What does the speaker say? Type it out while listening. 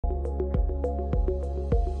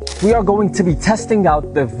we are going to be testing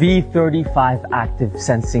out the V35 active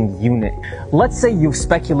sensing unit. Let's say you've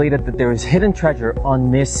speculated that there is hidden treasure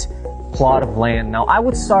on this plot of land. Now, I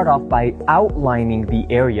would start off by outlining the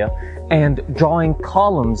area and drawing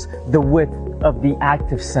columns the width of the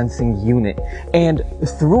active sensing unit. And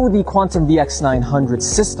through the Quantum VX900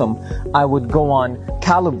 system, I would go on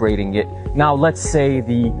calibrating it. Now, let's say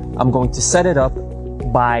I'm going to set it up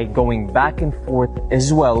by going back and forth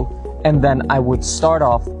as well, and then I would start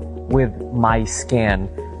off with my scan.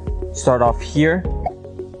 Start off here,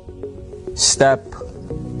 step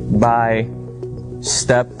by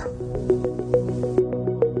step.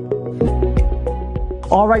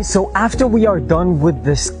 Alright, so after we are done with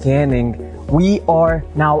the scanning, we are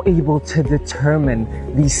now able to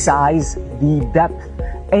determine the size, the depth,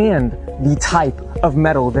 and the type of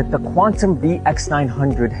metal that the Quantum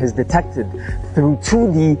VX900 has detected through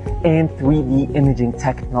 2D and 3D imaging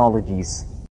technologies.